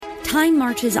Time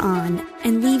marches on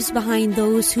and leaves behind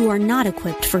those who are not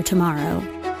equipped for tomorrow.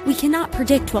 We cannot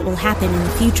predict what will happen in the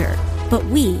future, but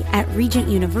we at Regent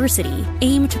University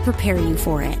aim to prepare you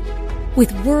for it.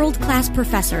 With world-class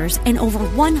professors and over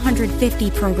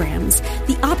 150 programs,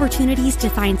 the opportunities to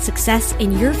find success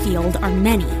in your field are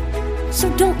many. So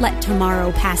don't let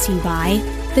tomorrow pass you by.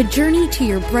 The journey to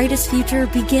your brightest future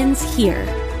begins here.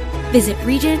 Visit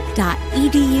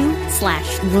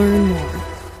regent.edu/learn more.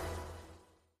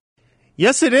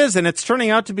 Yes, it is, and it's turning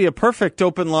out to be a perfect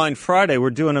Open Line Friday.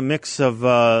 We're doing a mix of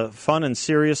fun and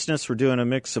seriousness. We're doing a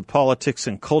mix of politics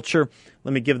and culture.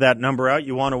 Let me give that number out.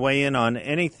 You want to weigh in on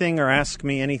anything or ask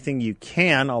me anything, you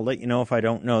can. I'll let you know if I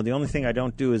don't know. The only thing I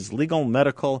don't do is legal,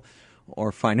 medical,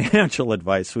 or financial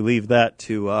advice. We leave that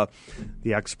to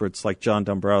the experts like John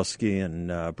Dombrowski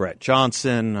and Brett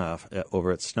Johnson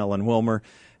over at Snell and Wilmer.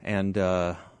 And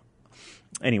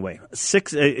anyway,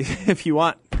 if you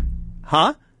want,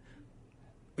 huh?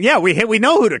 Yeah, we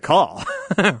know who to call.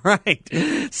 Right.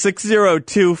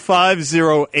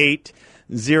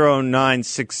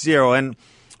 602-508-0960. And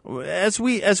as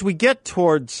we get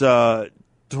towards the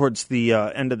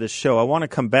end of the show, I want to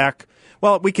come back.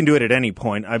 Well, we can do it at any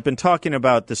point. I've been talking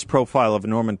about this profile of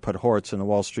Norman Podhoretz in the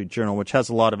Wall Street Journal, which has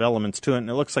a lot of elements to it, and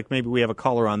it looks like maybe we have a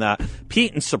caller on that.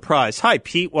 Pete in Surprise. Hi,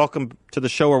 Pete. Welcome to the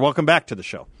show, or welcome back to the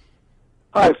show.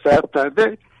 Hi, Seth.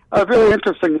 Really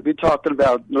interesting to be talking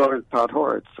about Norman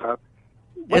Podhoretz.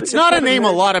 It's not a name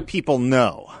a lot of people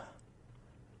know.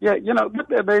 Yeah,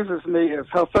 what amazes me is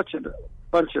how such a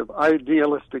bunch of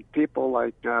idealistic people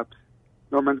like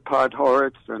Norman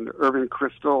Podhoretz and Irving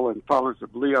Kristol and followers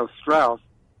of Leo Strauss.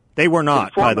 They were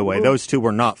not, by the way. Those two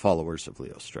were not followers of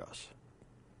Leo Strauss.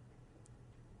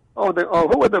 Who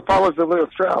were the followers of Leo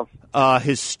Strauss?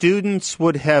 His students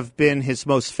would have been, his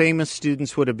most famous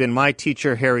students would have been my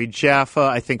teacher, Harry Jaffa.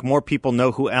 I think more people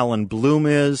know who Alan Bloom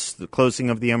is. The Closing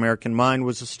of the American Mind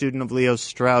was a student of Leo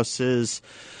Strauss's.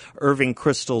 Irving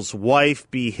Kristol's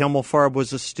wife, Bea Himmelfarb,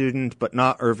 was a student, but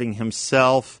not Irving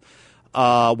himself.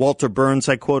 Walter Burns,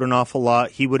 I quote an awful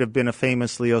lot. He would have been a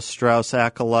famous Leo Strauss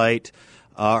acolyte.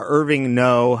 Irving,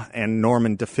 no, and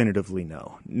Norman definitively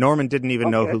no. Norman didn't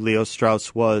even know who Leo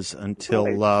Strauss was until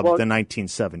the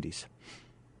 1970s.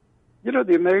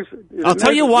 I'll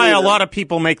tell you why a lot of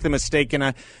people make the mistake,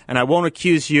 and I won't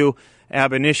accuse you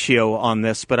ab initio on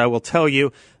this, but I will tell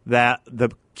you that the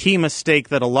key mistake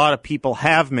that a lot of people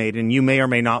have made, and you may or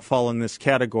may not fall in this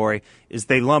category, is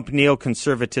they lump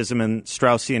neoconservatism and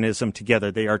Straussianism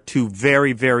together. They are two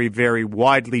very, very, very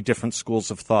widely different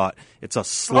schools of thought. It's a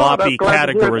sloppy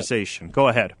categorization. Go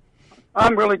ahead.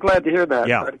 I'm really glad to hear that.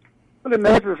 Yeah. But it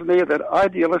amazes me that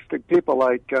idealistic people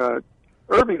like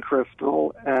Irving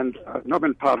Kristol and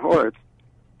Norman Podhoretz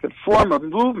could form a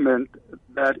movement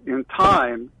that in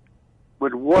time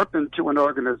would warp into an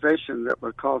organization that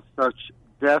would cause such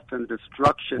death and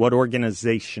destruction. What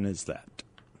organization is that?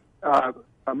 A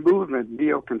movement,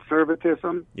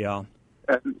 neoconservatism. Yeah.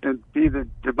 And be the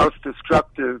most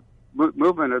destructive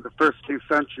movement of the first 2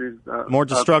 centuries. More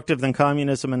destructive than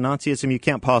communism and Nazism? You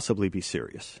can't possibly be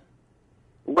serious.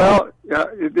 Well,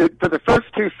 for the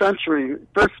first 2 centuries,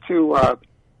 first two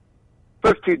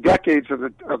decades of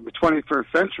the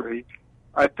 21st century,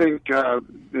 I think the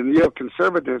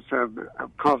neoconservatives have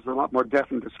caused a lot more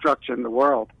death and destruction in the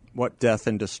world. What death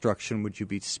and destruction would you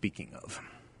be speaking of?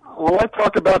 Well, I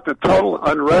talk about the total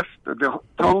unrest, the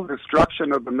total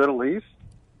destruction of the Middle East.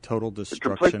 Total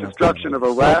destruction. The complete destruction of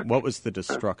Iraq. What was the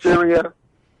destruction? Syria.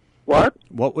 What?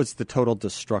 What was the total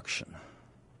destruction?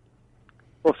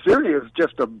 Well, Syria is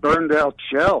just a burned-out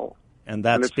shell. And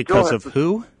that's because of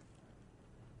who?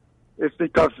 It's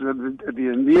because of the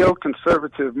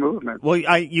neoconservative movement. Well,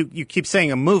 you keep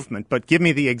saying a movement, but give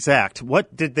me the exact.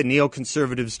 What did the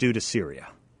neoconservatives do to Syria?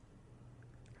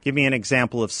 Give me an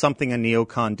example of something a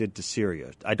neocon did to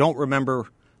Syria. I don't remember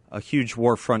a huge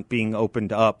war front being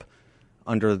opened up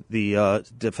under the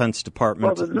Defense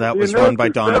Department that was run by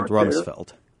Donald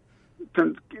Rumsfeld.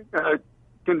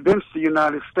 Convinced the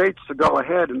United States to go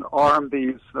ahead and arm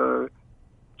these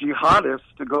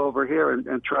jihadists to go over here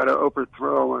and try to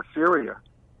overthrow Syria.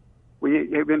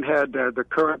 We even had the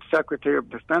current Secretary of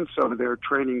Defense over there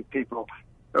training people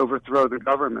to overthrow the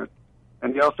government.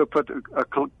 And he also put a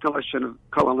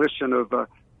coalition of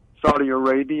Saudi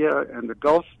Arabia and the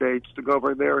Gulf states to go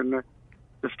over there and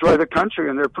destroy the country,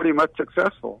 and they're pretty much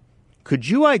successful. Could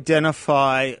you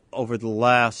identify over the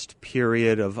last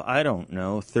period of,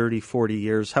 30, 40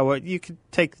 years, how you could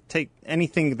take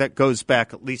anything that goes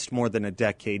back at least more than a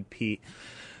decade, Pete,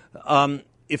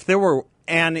 if there were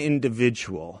an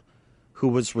individual who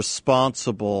was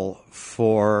responsible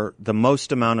for the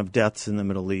most amount of deaths in the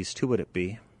Middle East, who would it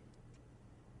be?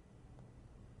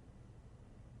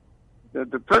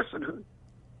 the person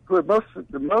who had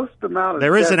the most amount of...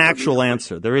 There is an actual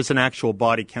answer. There is an actual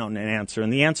body count and answer,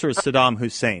 and the answer is Saddam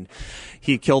Hussein.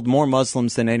 He killed more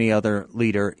Muslims than any other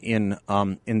leader in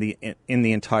the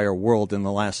entire world in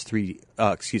the last 3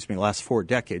 or 4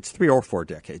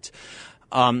 decades.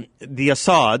 The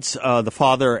Assads, the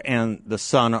father and the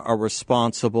son, are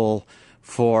responsible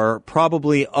for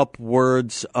probably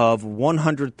upwards of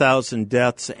 100,000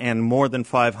 deaths and more than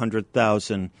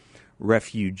 500,000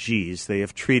 refugees. They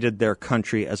have treated their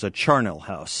country as a charnel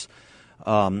house,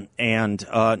 and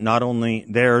not only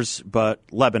theirs but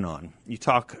Lebanon.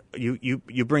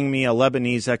 You bring me a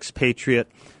Lebanese expatriate,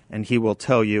 and he will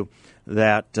tell you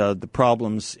that the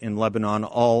problems in Lebanon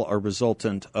all are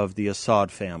resultant of the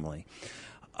Assad family.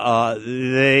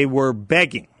 They were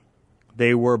begging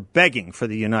for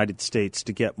the United States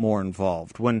to get more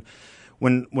involved. When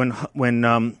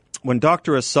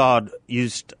Dr. Assad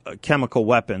used chemical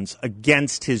weapons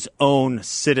against his own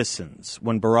citizens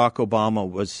when Barack Obama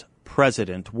was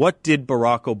president, what did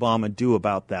Barack Obama do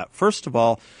about that? First of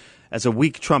all, as a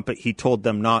weak trumpet, he told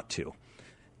them not to.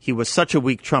 He was such a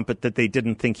weak trumpet that they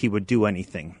didn't think he would do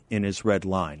anything in his red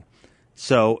line.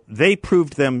 So they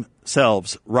proved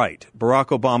themselves right. Barack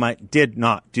Obama did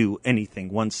not do anything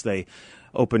once they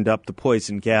opened up the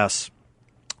poison gas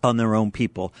on their own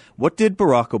people. What did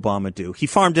Barack Obama do? He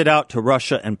farmed it out to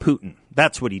Russia and Putin.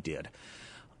 That's what he did.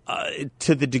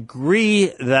 To the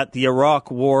degree that the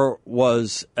Iraq War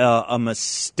was a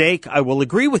mistake, I will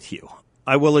agree with you.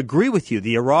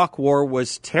 The Iraq War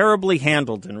was terribly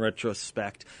handled in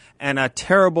retrospect and a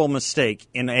terrible mistake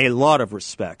in a lot of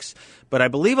respects. But I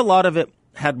believe a lot of it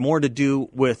had more to do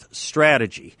with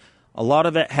strategy. A lot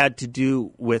of it had to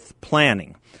do with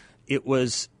planning. It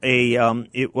was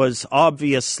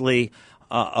obviously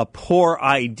a poor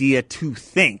idea to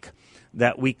think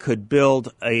that we could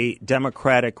build a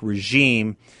democratic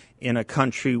regime in a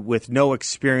country with no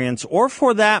experience or,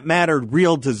 for that matter,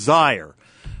 real desire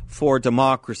for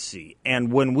democracy.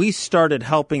 And when we started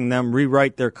helping them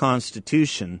rewrite their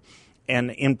constitution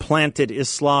and implanted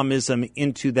Islamism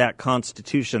into that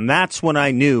constitution, that's when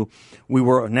I knew we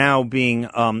were now being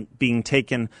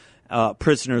taken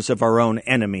prisoners of our own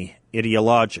enemy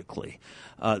ideologically.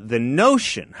 The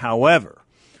notion, however,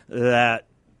 that,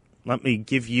 let me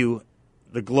give you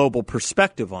the global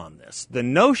perspective on this, the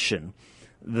notion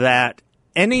that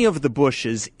any of the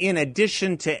Bushes, in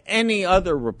addition to any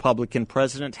other Republican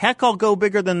president, heck, I'll go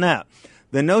bigger than that,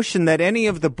 the notion that any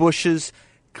of the Bushes,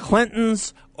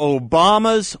 Clintons,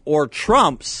 Obamas, or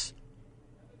Trumps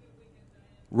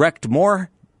wreaked more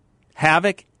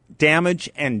havoc, damage,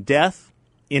 and death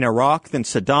in Iraq than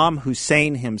Saddam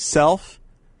Hussein himself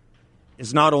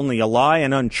is not only a lie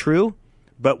and untrue,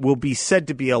 but will be said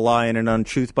to be a lie and an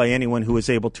untruth by anyone who is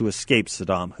able to escape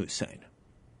Saddam Hussein.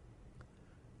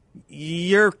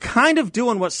 You're kind of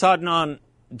doing what Sadnan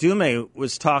Dume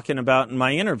was talking about in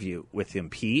my interview with him,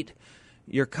 Pete.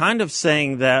 You're kind of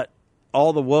saying that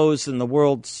all the woes in the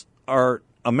world are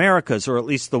America's, or at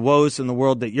least the woes in the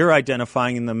world that you're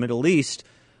identifying in the Middle East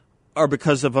are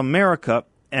because of America.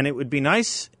 And it would be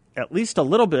nice, at least a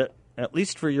little bit, at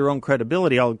least for your own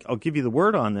credibility, I'll give you the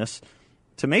word on this,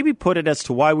 to maybe put it as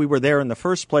to why we were there in the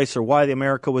first place or why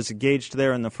America was engaged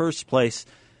there in the first place.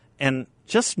 And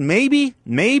just maybe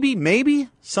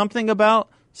something about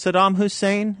Saddam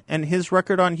Hussein and his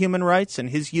record on human rights and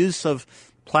his use of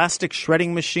plastic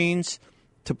shredding machines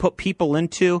to put people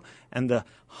into, and the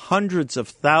hundreds of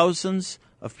thousands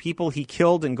of people he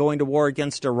killed in going to war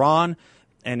against Iran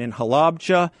and in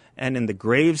Halabja and in the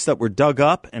graves that were dug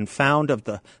up and found of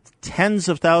the tens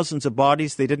of thousands of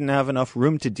bodies they didn't have enough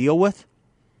room to deal with.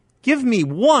 Give me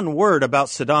one word about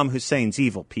Saddam Hussein's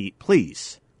evil, Pete,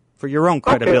 please, for your own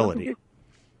credibility. Okay,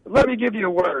 let me give you a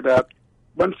word.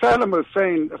 When Saddam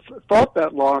Hussein fought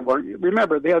that long war,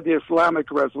 remember, they had the Islamic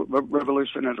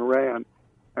Revolution in Iran,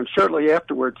 and shortly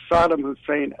afterwards, Saddam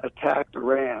Hussein attacked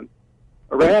Iran.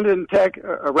 Iran didn't attack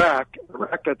Iraq.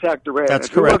 Iraq attacked Iran. That's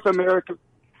correct.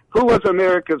 Who was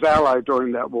America's ally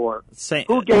during that war?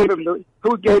 Who gave him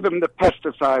the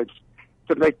pesticides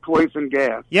to make poison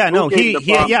gas?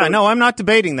 I'm not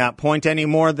debating that point any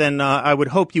more than I would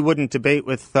hope you wouldn't debate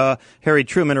with Harry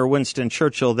Truman or Winston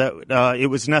Churchill that it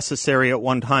was necessary at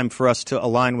one time for us to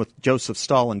align with Joseph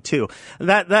Stalin too.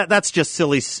 That's just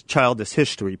silly, childish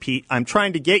history, Pete. I'm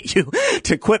trying to get you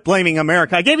to quit blaming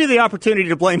America. I gave you the opportunity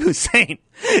to blame Hussein.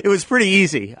 It was pretty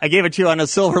easy. I gave it to you on a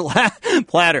silver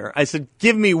platter. I said,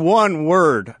 give me one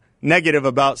word negative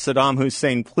about Saddam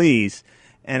Hussein, please.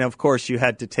 And of course, you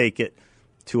had to take it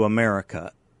to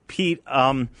America. Pete,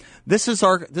 this is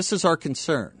our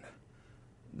concern.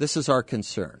 This is our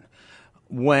concern.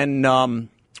 When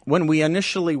when we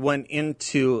initially went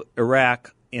into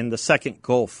Iraq in the Second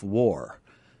Gulf War,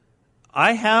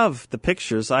 I have the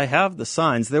pictures, I have the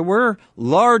signs. There were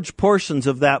large portions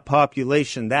of that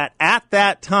population that at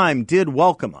that time did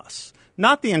welcome us.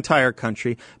 Not the entire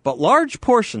country, but large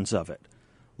portions of it.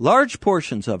 Large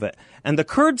portions of it. And the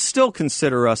Kurds still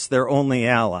consider us their only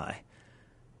ally.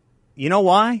 You know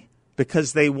why?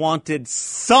 Because they wanted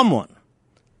someone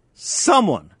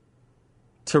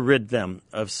to rid them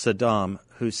of Saddam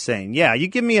Hussein. Yeah, you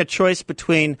give me a choice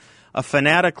between a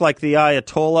fanatic like the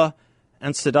Ayatollah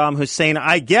and Saddam Hussein.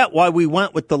 I get why we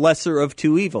went with the lesser of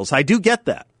two evils. I do get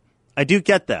that.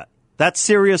 That's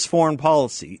serious foreign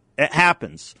policy. It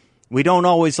happens. We don't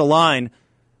always align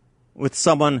with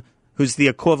someone who's the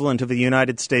equivalent of the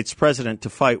United States president to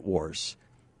fight wars.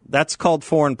 That's called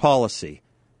foreign policy.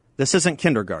 This isn't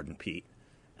kindergarten, Pete.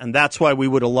 And that's why we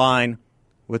would align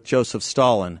with Joseph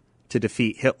Stalin to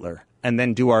defeat Hitler and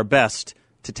then do our best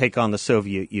to take on the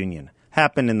Soviet Union.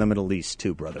 Happened in the Middle East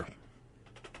too, brother.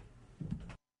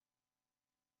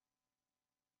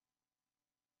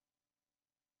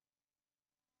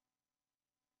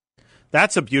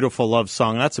 That's a beautiful love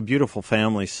song. That's a beautiful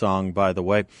family song, by the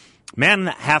way. Man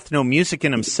that hath no music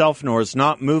in himself, nor is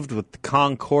not moved with the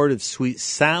concord of sweet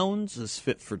sounds, is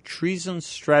fit for treason,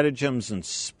 stratagems, and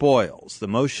spoils. The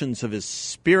motions of his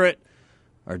spirit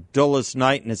are dull as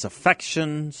night, and his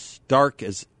affections dark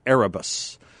as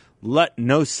Erebus. Let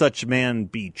no such man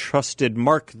be trusted.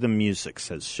 Mark the music,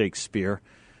 says Shakespeare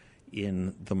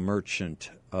in The Merchant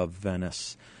of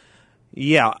Venice.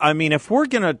 Yeah, I mean, if we're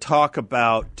going to talk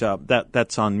about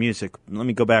that's on music, let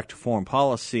me go back to foreign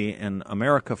policy in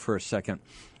America for a second.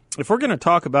 If we're going to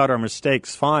talk about our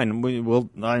mistakes, fine.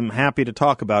 I'm happy to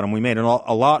talk about them. We made a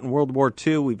lot in World War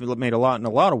II. We've made a lot in a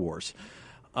lot of wars.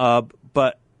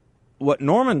 But what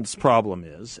Norman's problem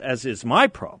is, as is my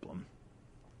problem,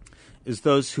 is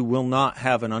those who will not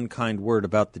have an unkind word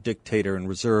about the dictator and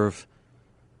reserve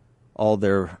all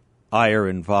their ire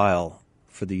and vile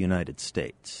for the United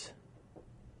States.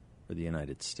 Do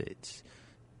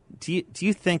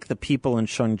you think the people in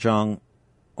Xinjiang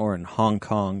or in Hong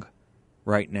Kong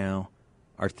right now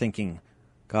are thinking,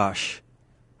 gosh,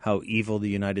 how evil the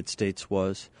United States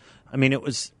was? I mean, it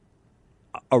was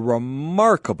a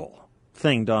remarkable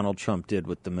thing Donald Trump did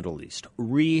with the Middle East.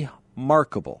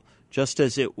 Remarkable. Just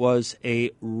as it was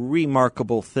a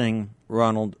remarkable thing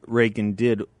Ronald Reagan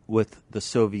did with the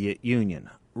Soviet Union.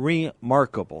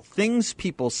 Remarkable. Things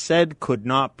people said could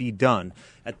not be done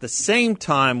at the same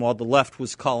time while the left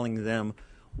was calling them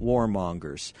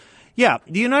warmongers. Yeah,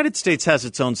 the United States has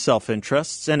its own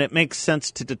self-interests, and it makes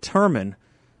sense to determine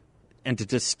and to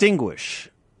distinguish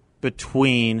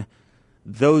between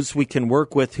those we can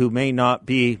work with who may not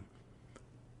be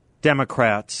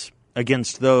Democrats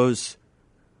against those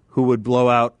who would blow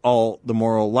out all the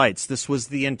moral lights. This was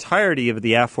the entirety of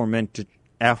the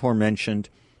aforementioned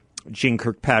Jeane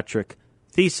Kirkpatrick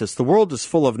thesis. The world is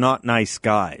full of not nice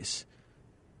guys.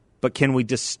 But can we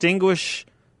distinguish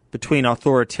between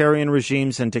authoritarian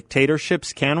regimes and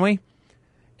dictatorships? Can we?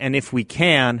 And if we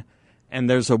can, and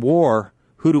there's a war,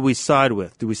 who do we side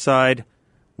with? Do we side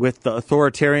with the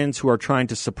authoritarians who are trying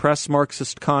to suppress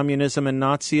Marxist communism and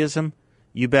Nazism?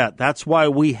 You bet. That's why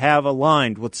we have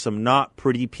aligned with some not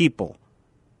pretty people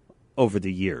over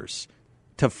the years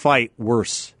to fight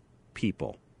worse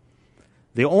people.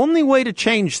 The only way to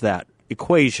change that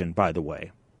equation, by the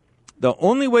way,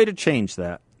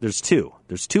 there's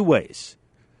two ways.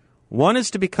 One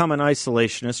is to become an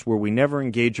isolationist where we never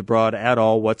engage abroad at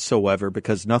all whatsoever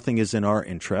because nothing is in our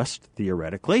interest,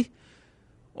 theoretically.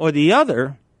 Or the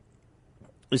other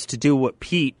is to do what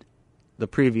Pete, the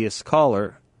previous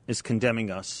caller, is condemning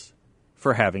us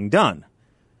for having done.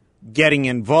 Getting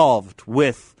involved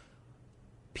with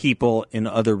people in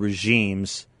other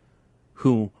regimes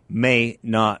who may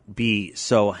not be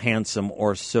so handsome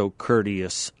or so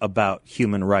courteous about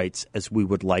human rights as we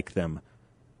would like them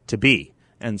to be.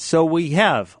 And so we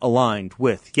have aligned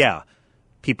with,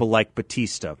 people like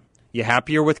Batista. You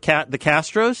happier with the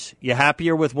Castros? You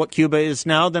happier with what Cuba is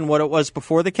now than what it was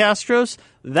before the Castros?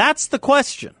 That's the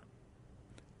question.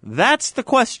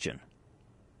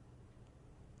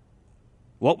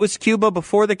 What was Cuba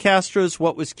before the Castros?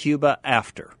 What was Cuba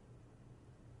after?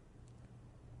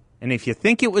 And if you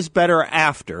think it was better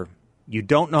after, you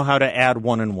don't know how to add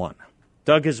one and one.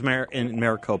 Doug is in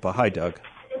Maricopa. Hi, Doug.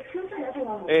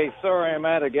 Hey, sorry, I'm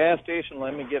at a gas station.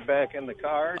 Let me get back in the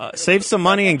car. Save some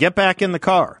money and get back in the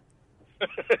car.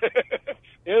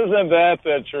 Isn't that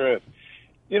the truth?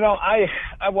 You know,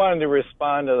 I wanted to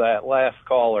respond to that last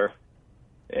caller.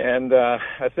 And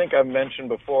I think I've mentioned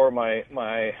before my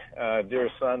dear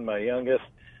son, my youngest,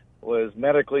 was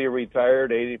medically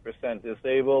retired, 80%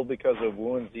 disabled because of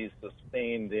wounds he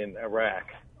sustained in Iraq.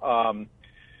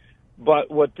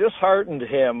 But what disheartened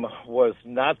him was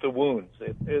not the wounds.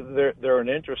 They're an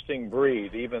interesting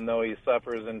breed, even though he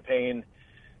suffers in pain,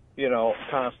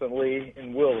 constantly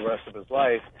and will the rest of his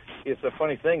life. It's a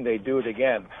funny thing, they do it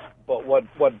again. But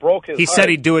what broke his heart... He said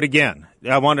he'd do it again.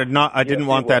 I didn't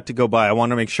want that to go by. I want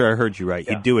to make sure I heard you right.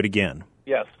 Yeah. He'd do it again.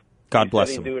 Yes. God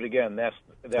bless him. He'd do it again. That's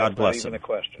God bless not even him. a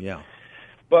question. Yeah.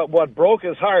 But what broke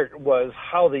his heart was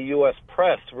how the U.S.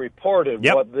 press reported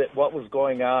what was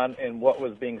going on and what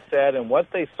was being said and what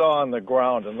they saw on the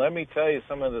ground. And let me tell you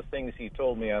some of the things he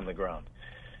told me on the ground.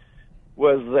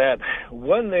 Was that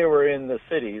when they were in the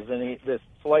cities, and this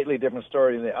slightly different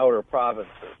story in the outer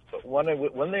provinces, but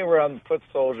when they were on foot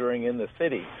soldiering in the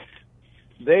city,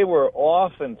 they were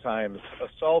oftentimes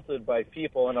assaulted by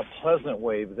people in a pleasant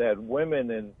way, that women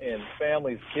and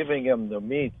families giving them the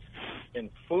meats and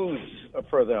foods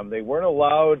for them. They weren't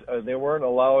allowed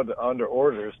under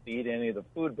orders to eat any of the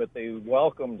food, but they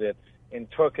welcomed it and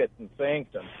took it and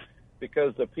thanked them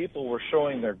because the people were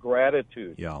showing their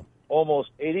gratitude. Yeah. Almost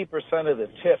 80% of the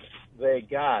tips they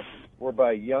got were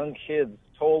by young kids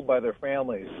told by their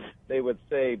families. They would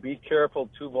say, be careful,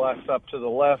 2 blocks up to the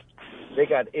left. They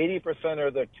got 80%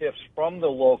 of their tips from the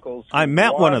locals. I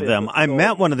met one of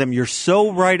them. You're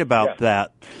so right about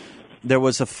that. There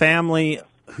was a family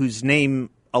whose name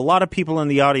a lot of people in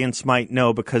the audience might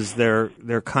know because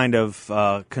they're kind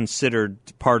of considered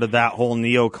part of that whole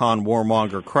neocon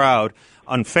warmonger crowd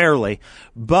unfairly.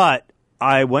 But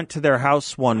I went to their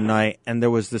house one night, and there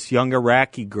was this young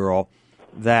Iraqi girl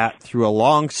that, through a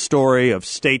long story of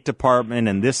State Department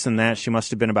and this and that, she must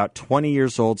have been about 20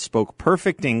 years old, spoke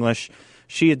perfect English.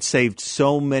 She had saved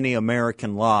so many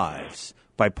American lives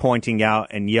by pointing out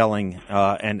and yelling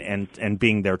and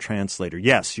being their translator.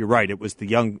 Yes, you're right. It was the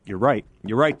young. You're right.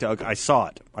 You're right, Doug. I saw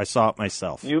it. I saw it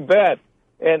myself. You bet.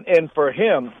 And for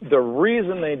him, the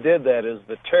reason they did that is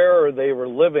the terror they were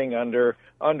living under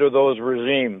those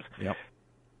regimes. Yep.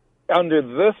 Under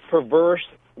this perverse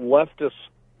leftist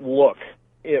look,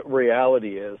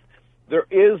 reality is, there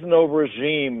is no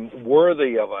regime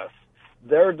worthy of us.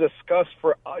 Their disgust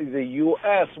for the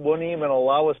U.S. wouldn't even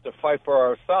allow us to fight for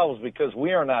ourselves because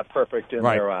we are not perfect in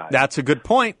their eyes. That's a good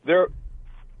point.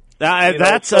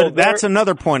 That's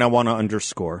another point I want to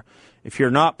underscore. If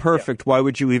you're not perfect, why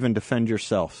would you even defend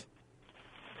yourself?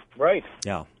 Right.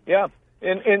 Yeah. Yeah.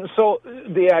 And so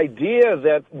the idea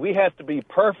that we have to be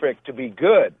perfect to be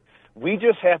good, we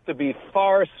just have to be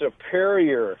far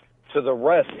superior to the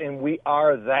rest, and we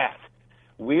are that.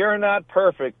 We are not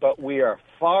perfect, but we are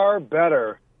far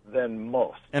better than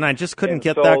most. And I just couldn't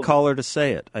get that caller to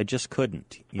say it. I just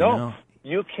couldn't. You know?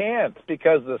 You can't,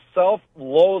 because the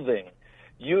self-loathing,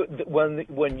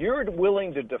 when you're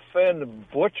willing to defend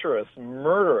butcherous,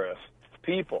 murderous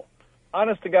people,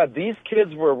 honest to God, these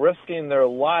kids were risking their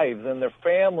lives and their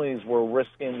families were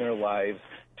risking their lives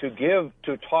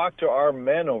to talk to our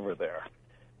men over there.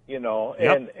 They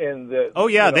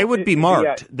would be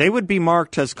marked. They would be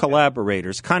marked as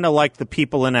collaborators, kind of like the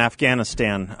people in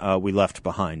Afghanistan we left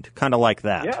behind, kind of like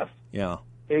that. Yes. Yeah.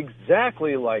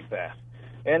 Exactly like that.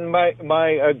 And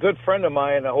a good friend of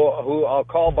mine, who I'll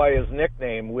call by his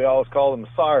nickname, we always call him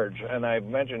Sarge, and I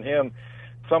mentioned him.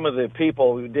 Some of the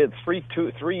people who did 3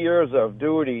 years of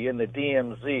duty in the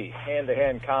DMZ,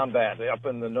 hand-to-hand combat, up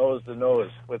in the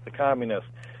nose-to-nose with the communists.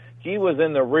 He was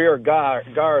in the rear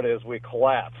guard as we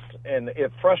collapsed, and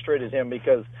it frustrated him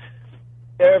because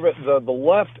the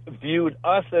left viewed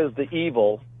us as the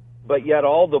evil, but yet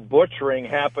all the butchering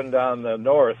happened on the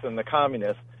north and the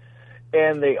communists,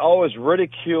 and they always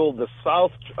ridiculed the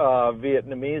South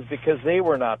Vietnamese because they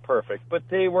were not perfect, but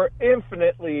they were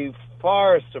infinitely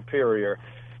far superior.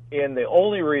 And the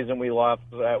only reason we lost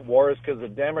that war is because the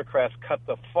Democrats cut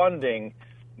the funding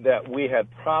that we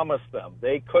had promised them.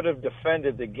 They could have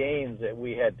defended the gains that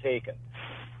we had taken.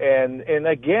 And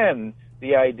again,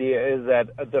 the idea is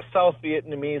that the South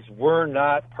Vietnamese were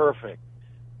not perfect.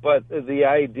 But the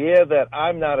idea that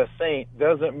I'm not a saint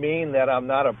doesn't mean that I'm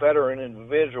not a better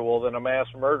individual than a mass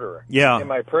murderer. Yeah.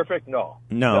 Am I perfect? No.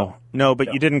 No,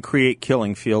 but you didn't create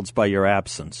killing fields by your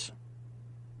absence.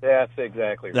 That's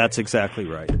exactly right. That's exactly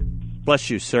right.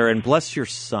 Bless you, sir, and bless your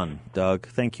son, Doug.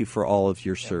 Thank you for all of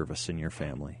your service and your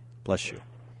family. Bless you.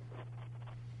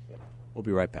 We'll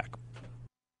be right back.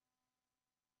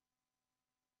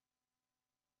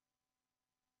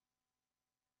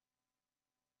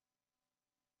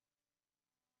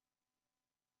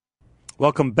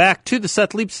 Welcome back to the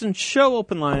Seth Leibsohn Show.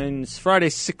 Open lines Friday,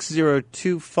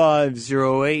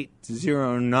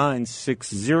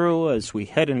 602-508-0960 as we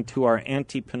head into our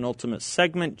anti-penultimate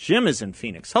segment. Jim is in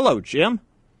Phoenix. Hello, Jim.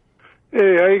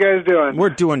 Hey, how you guys doing? We're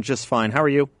doing just fine. How are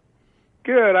you?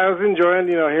 Good. I was enjoying,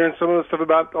 hearing some of the stuff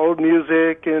about old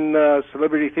music and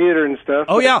celebrity theater and stuff.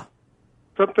 Oh, yeah.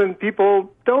 Something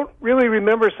people don't really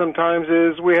remember sometimes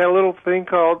is we had a little thing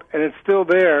called, and it's still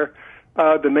there,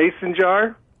 the Mason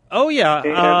jar. Oh,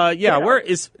 yeah. Where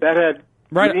is... That had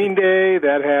Green Day,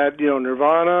 that had,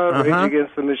 Nirvana, Rage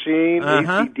Against the Machine,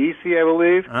 AC/DC, I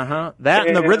believe. That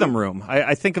and the Rhythm Room.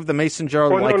 I think of the Mason jar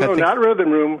not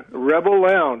Rhythm Room, Rebel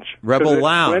Lounge. Rebel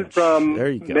Lounge. Went from there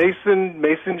you go.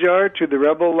 Mason jar to the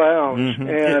Rebel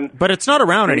Lounge. But it's not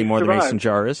around anymore, the Mason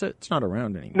jar, is it? It's not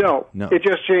around anymore. No. It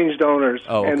just changed owners,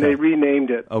 and they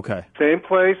renamed it. Okay. Same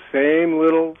place, same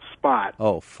little spot.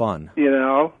 Oh, fun.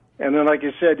 And then, like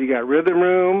you said, you got Rhythm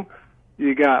Room,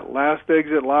 you got Last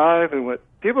Exit Live, and what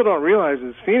people don't realize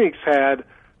is Phoenix had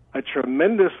a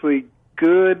tremendously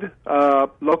good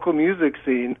local music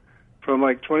scene from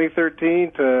like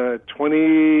 2013 to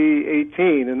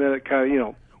 2018, and then it kind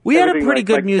of, we had a pretty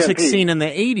good music scene in the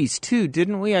 80s, too,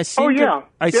 didn't we? I seem to recall...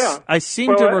 And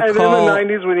in the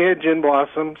 90s when you had Gin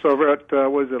Blossoms over at,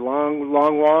 was it Long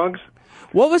Logs?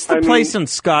 What was the place in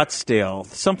Scottsdale?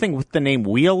 Something with the name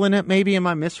Wheel in it, maybe? Am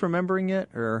I misremembering it?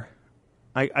 Or...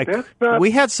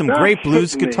 we had some great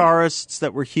blues guitarists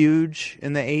that were huge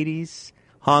in the 80s.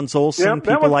 Hans Olsen,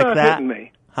 people like that.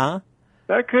 Me. Huh?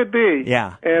 That could be.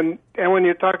 Yeah. And when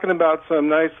you're talking about some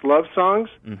nice love songs,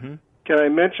 can I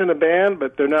mention a band,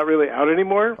 but they're not really out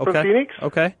anymore from Phoenix?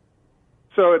 Okay.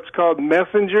 So it's called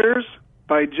Messengers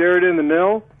by Jared in the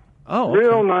Mill. Oh, okay.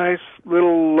 Real nice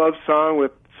little love song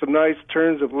with some nice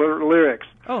turns of lyrics.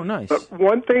 Oh, nice. But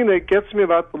one thing that gets me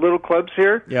about the little clubs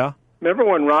here... Yeah. Remember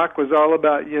when rock was all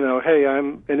about, hey,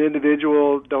 I'm an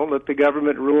individual, don't let the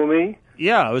government rule me?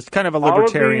 Yeah, it was kind of a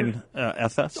libertarian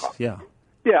ethos, yeah.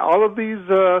 Yeah, all of these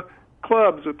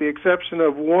clubs, with the exception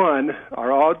of one,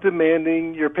 are all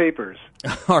demanding your papers.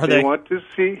 Are they? They want to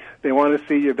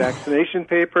see your vaccination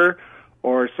paper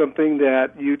or something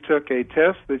that you took a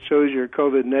test that shows you're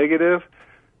COVID negative.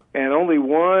 And only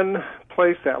one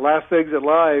place, that Last Exit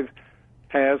Live,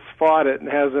 has fought it and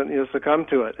hasn't succumbed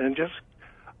to it. And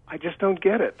I just don't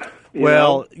get it.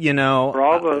 It's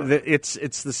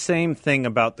the same thing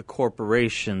about the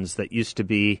corporations that used to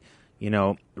be,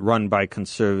 run by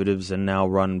conservatives and now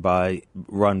run by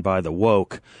the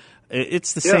woke.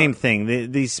 It's the same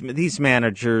thing. These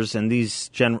managers and these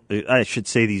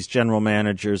general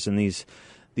managers and these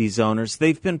owners,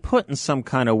 they've been put in some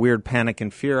kind of weird panic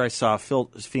and fear. I saw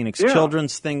Phoenix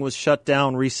Children's thing was shut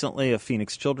down recently, a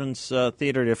Phoenix Children's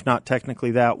theater, if not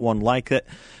technically that, one like it.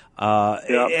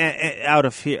 Out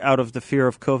of the fear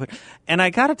of COVID. And I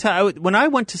got to tell you, when I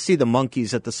went to see the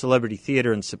Monkees at the Celebrity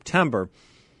Theater in September,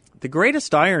 the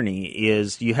greatest irony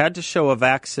is you had to show a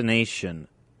vaccination,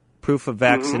 proof of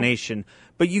vaccination,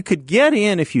 but you could get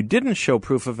in if you didn't show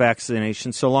proof of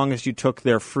vaccination so long as you took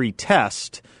their free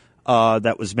test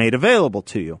that was made available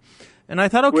to you. And I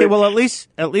thought, okay, well, at least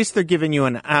they're giving you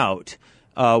an out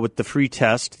with the free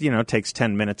test. It takes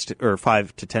 10 minutes or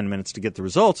 5 to 10 minutes to get the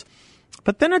results.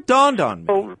 But then it dawned on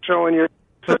me.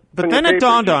 But then it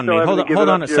dawned on me. Hold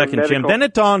on a second, Jim. Then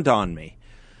it dawned on me.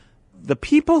 The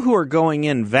people who are going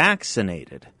in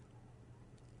vaccinated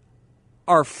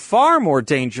are far more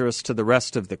dangerous to the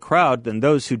rest of the crowd than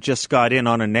those who just got in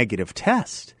on a negative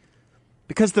test.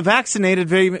 Because the vaccinated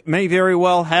may very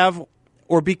well have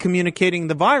or be communicating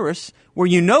the virus where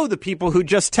the people who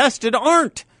just tested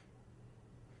aren't.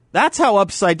 That's how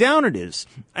upside down it is.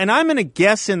 And I'm going to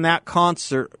guess in that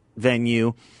concert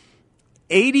venue,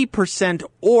 80%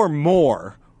 or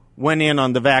more went in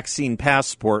on the vaccine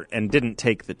passport and didn't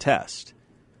take the test.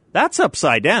 That's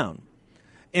upside down.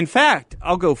 In fact,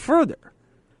 I'll go further.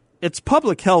 It's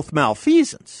public health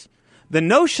malfeasance. The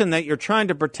notion that you're trying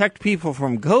to protect people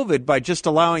from COVID by just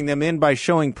allowing them in by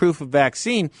showing proof of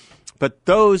vaccine, but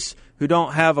those who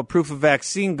don't have a proof of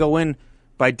vaccine go in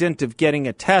by dint of getting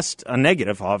a test, a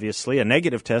negative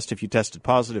test. If you tested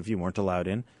positive, you weren't allowed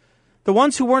in. The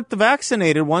ones who weren't the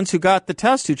vaccinated ones who got the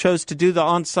test, who chose to do the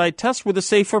on-site test, were the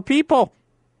safer people.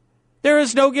 There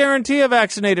is no guarantee a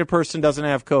vaccinated person doesn't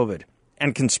have COVID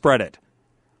and can spread it,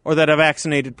 or that a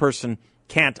vaccinated person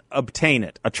can't obtain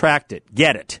it, attract it,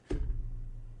 get it.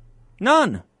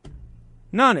 None.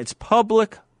 It's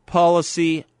public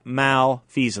policy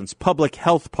malfeasance, public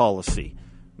health policy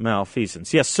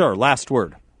malfeasance. Yes, sir. Last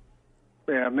word.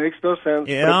 Yeah, it makes no sense.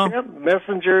 Yeah.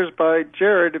 Messengers by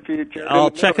Jared.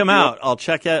 I'll check him out. I'll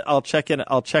check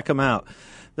him out.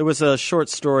 There was a short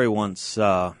story once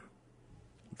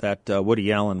that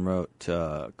Woody Allen wrote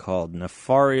called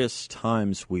Nefarious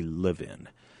Times We Live In.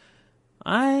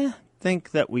 I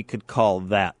think that we could call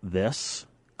that this.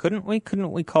 Couldn't we?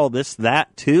 Couldn't we call this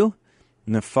that too?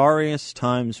 Nefarious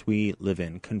times we live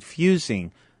in.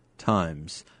 Confusing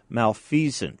times.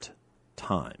 Malfeasant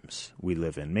times we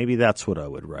live in. Maybe that's what I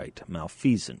would write.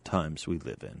 Malfeasant times we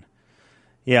live in.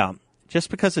 Yeah, just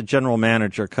because a general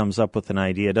manager comes up with an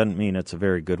idea doesn't mean it's a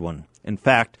very good one. In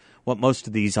fact, what most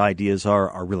of these ideas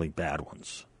are really bad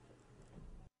ones.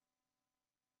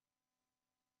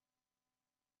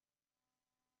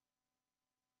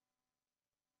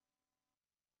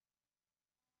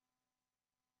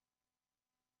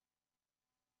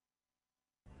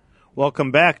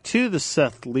 Welcome back to the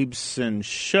Seth Leibsohn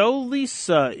Show.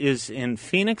 Lisa is in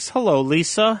Phoenix. Hello,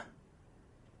 Lisa.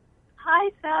 Hi,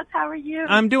 Seth. How are you?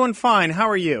 I'm doing fine. How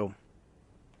are you?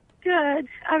 Good.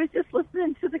 I was just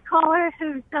listening to the caller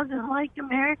who doesn't like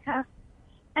America,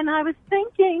 and I was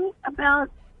thinking about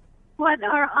what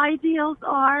our ideals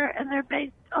are, and they're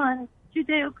based on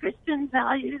Judeo-Christian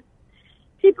values.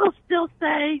 People still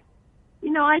say,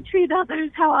 I treat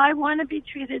others how I want to be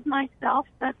treated myself.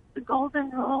 That's the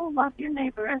golden rule. Love your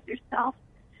neighbor as yourself.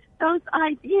 Those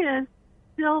ideas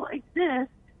still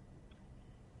exist.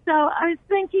 So I was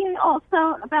thinking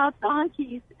also about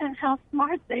donkeys and how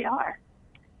smart they are.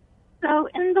 So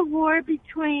in the war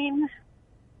between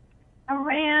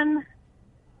Iran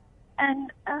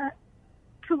and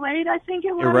Kuwait, I think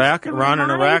it was. Iran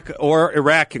and Iraq, or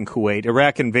Iraq and Kuwait.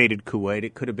 Iraq invaded Kuwait.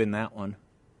 It could have been that one.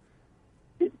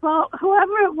 Well,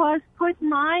 whoever it was put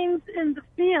mines in the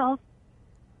field,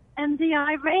 and the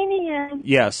Iranians...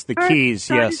 Yes, the keys.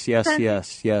 Yes.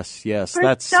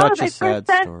 That's such a sad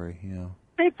story. Yeah.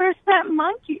 They first sent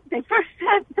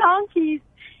donkeys,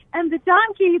 and the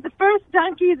first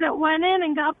donkey that went in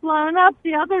and got blown up,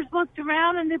 the others looked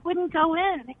around and they wouldn't go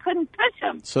in. They couldn't push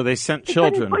them. So they sent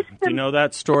children. Do you know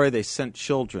that story? They sent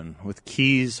children with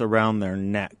keys around their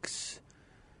necks.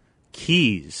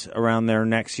 Keys around their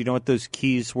necks. You know what those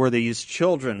keys were? They used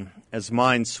children as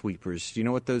minesweepers. Do you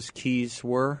know what those keys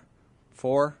were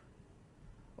for?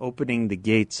 Opening the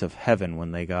gates of heaven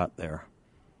when they got there.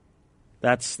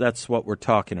 That's what we're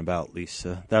talking about,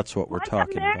 Lisa. That's what we're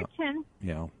talking about.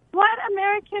 Yeah. What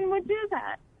American would do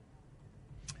that?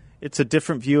 It's a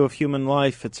different view of human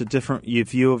life. It's a different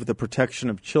view of the protection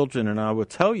of children. And I will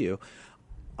tell you,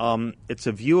 it's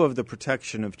a view of the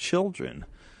protection of children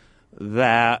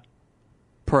that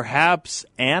perhaps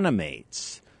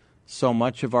animates so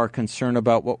much of our concern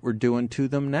about what we're doing to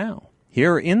them now,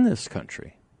 here in this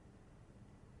country.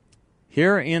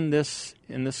 Here in this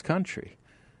country.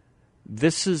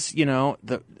 This is,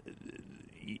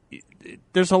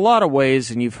 there's a lot of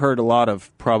ways, and you've heard a lot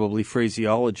of probably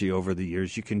phraseology over the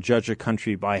years. You can judge a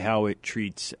country by how it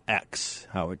treats X,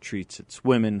 how it treats its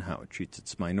women, how it treats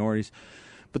its minorities.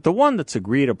 But the one that's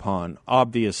agreed upon,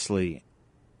 obviously,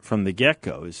 from the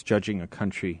get-go, is judging a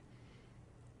country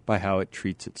by how it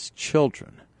treats its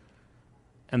children.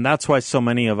 And that's why so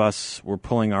many of us were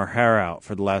pulling our hair out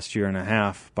for the last year and a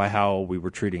half by how we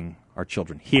were treating our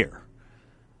children here.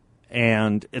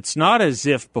 And it's not as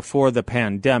if before the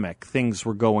pandemic things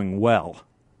were going well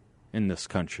in this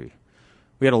country.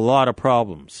 We had a lot of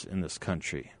problems in this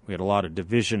country. We had a lot of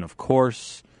division, of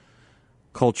course,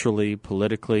 culturally,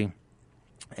 politically.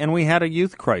 And we had a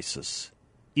youth crisis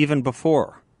even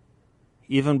before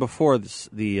this,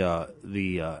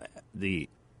 the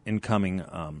incoming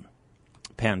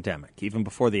pandemic, even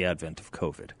before the advent of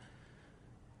COVID.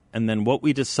 And then what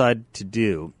we decided to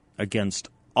do, against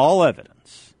all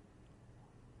evidence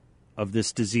of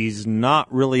this disease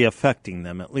not really affecting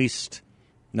them, at least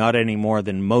not any more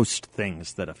than most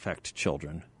things that affect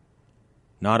children,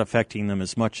 not affecting them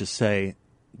as much as, say,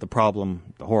 the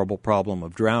horrible problem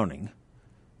of drowning,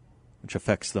 which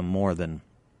affects them more than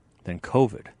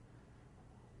COVID.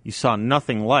 You saw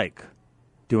nothing like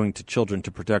doing to children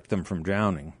to protect them from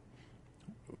drowning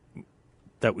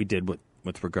that we did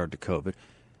with regard to COVID.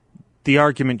 The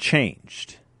argument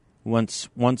changed once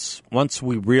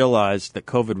we realized that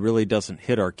COVID really doesn't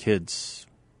hit our kids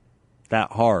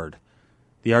that hard.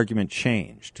 The argument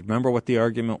changed. Remember what the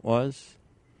argument was?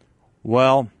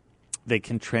 Well, they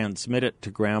can transmit it to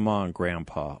grandma and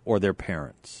grandpa or their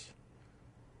parents.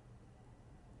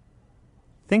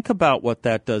 Think about what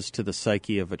that does to the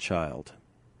psyche of a child.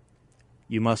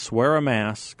 You must wear a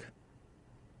mask.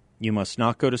 You must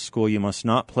not go to school. You must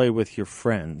not play with your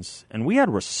friends. And we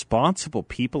had responsible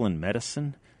people in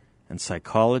medicine and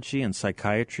psychology and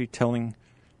psychiatry telling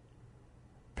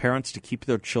parents to keep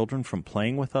their children from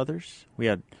playing with others. We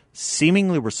had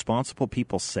seemingly responsible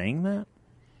people saying that.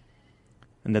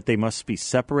 and that they must be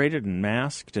separated and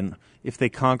masked, and if they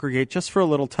congregate, just for a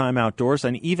little time outdoors.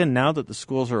 And even now that the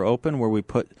schools are open, where we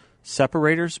put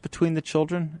separators between the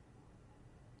children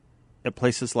at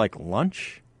places like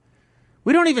lunch.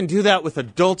 We don't even do that with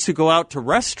adults who go out to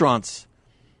restaurants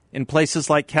in places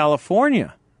like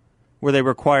California, where they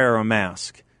require a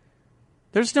mask.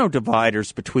 There's no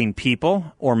dividers between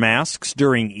people or masks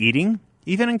during eating,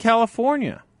 even in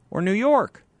California or New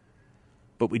York.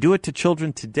 But we do it to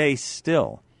children today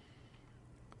still.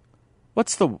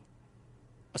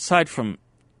 Aside from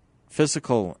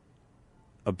physical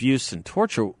abuse and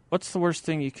torture, what's the worst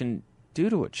thing you can do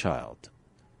to a child?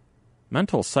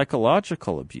 Mental,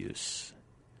 psychological abuse.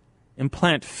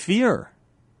 Implant fear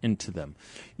into them.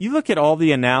 You look at all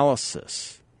the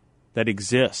analysis that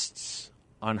exists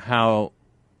on how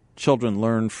children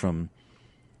learn from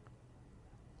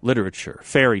literature,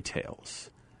 fairy tales.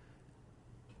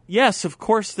 Yes, of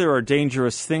course there are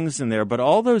dangerous things in there, but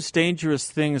all those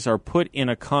dangerous things are put in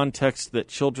a context that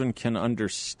children can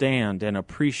understand and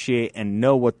appreciate and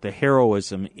know what the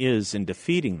heroism is in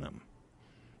defeating them.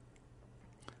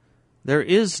 There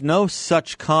is no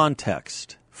such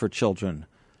context for children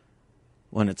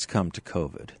when it's come to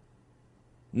COVID.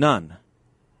 None.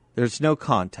 There's no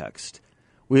context.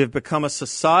 We have become a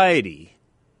society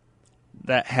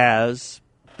that has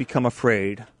become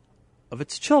afraid of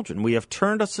its children. We have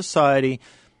turned a society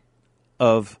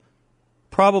of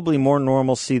probably more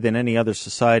normalcy than any other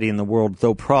society in the world,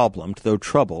 though problemed, though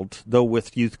troubled, though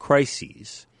with youth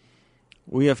crises.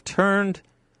 We have turned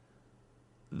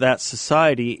that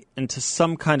society into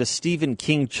some kind of Stephen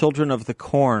King Children of the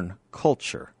Corn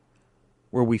culture,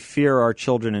 where we fear our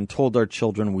children and told our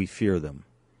children we fear them.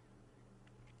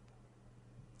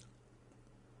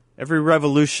 Every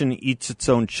revolution eats its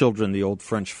own children, the old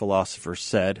French philosopher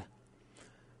said.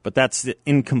 But that's the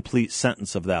incomplete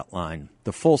sentence of that line.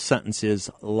 The full sentence is,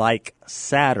 like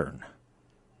Saturn,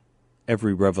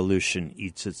 every revolution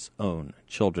eats its own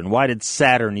children. Why did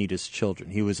Saturn eat his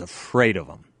children? He was afraid of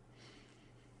them.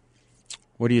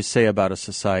 What do you say about a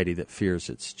society that fears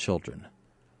its children?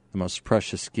 The most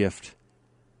precious gift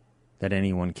that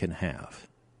anyone can have.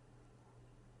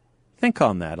 Think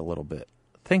on that a little bit.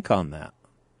 Think on that.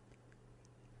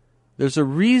 There's a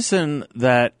reason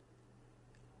that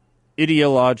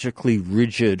ideologically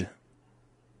rigid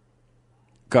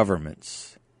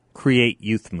governments create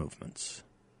youth movements.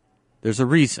 There's a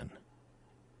reason.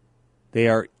 They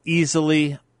are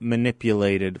easily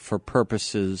manipulated for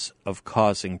purposes of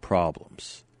causing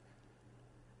problems.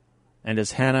 And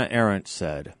as Hannah Arendt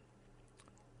said,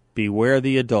 beware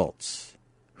the adults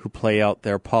who play out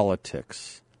their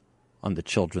politics on the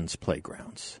children's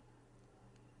playgrounds.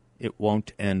 It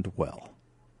won't end well.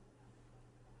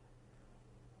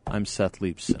 I'm Seth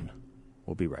Leibson.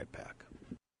 We'll be right back.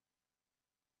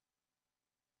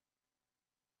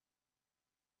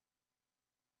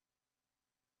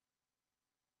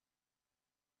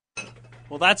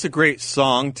 Well, that's a great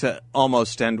song to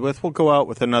almost end with. We'll go out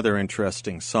with another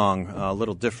interesting song, a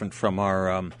little different from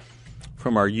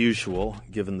our usual,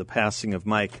 given the passing of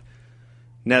Mike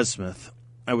Nesmith.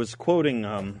 I was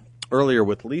quoting earlier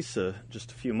with Lisa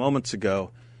just a few moments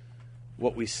ago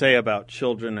what we say about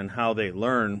children and how they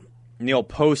learn. Neil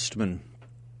Postman,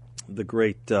 the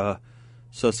great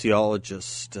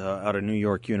sociologist out of New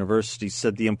York University,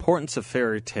 said the importance of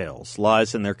fairy tales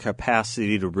lies in their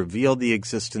capacity to reveal the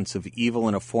existence of evil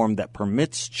in a form that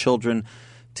permits children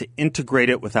to integrate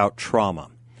it without trauma.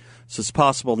 This is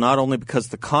possible not only because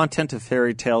the content of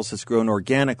fairy tales has grown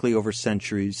organically over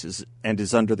centuries and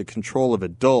is under the control of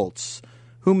adults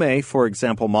who may, for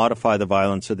example, modify the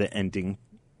violence or the ending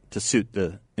to suit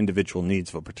the individual needs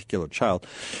of a particular child,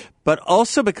 but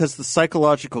also because the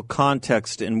psychological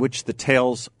context in which the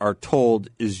tales are told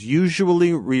is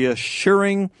usually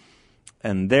reassuring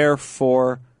and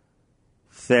therefore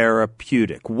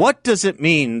therapeutic. What does it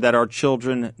mean that our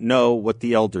children know what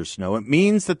the elders know? It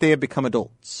means that they have become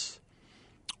adults,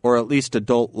 or at least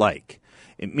adult-like.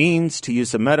 It means, to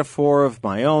use a metaphor of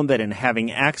my own, that in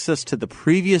having access to the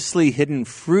previously hidden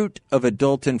fruit of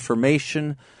adult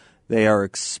information, they are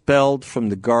expelled from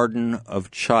the garden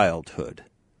of childhood.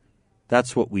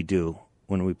 That's what we do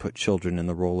when we put children in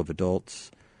the role of adults.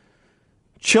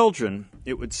 Children,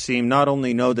 it would seem, not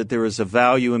only know that there is a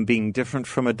value in being different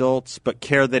from adults, but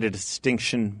care that a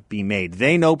distinction be made.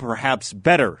 They know perhaps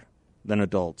better than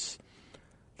adults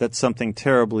that something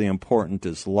terribly important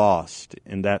is lost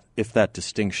in that if that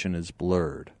distinction is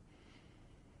blurred.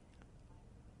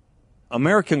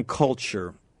 American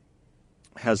culture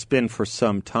has been for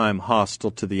some time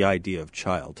hostile to the idea of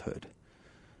childhood.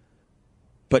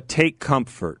 But take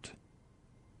comfort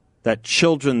that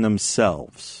children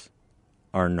themselves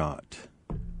are not.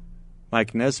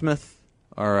 Mike Nesmith,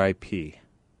 R.I.P.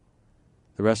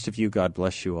 The rest of you, God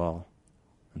bless you all.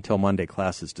 Until Monday,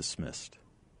 class is dismissed.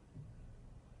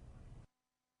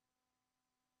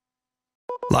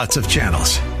 Lots of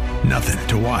channels, nothing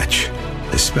to watch,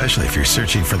 especially if you're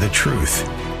searching for the truth.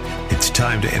 It's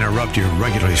time to interrupt your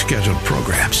regularly scheduled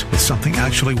programs with something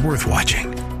actually worth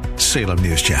watching. Salem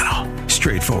News Channel.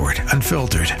 Straightforward,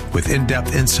 unfiltered, with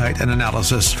in-depth insight and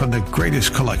analysis from the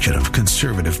greatest collection of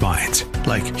conservative minds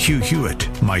like Hugh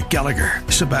Hewitt, Mike Gallagher,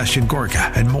 Sebastian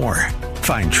Gorka, and more.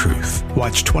 Find truth.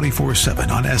 Watch 24/7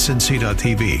 on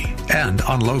SNC.TV and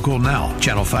on Local Now,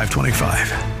 Channel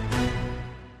 525.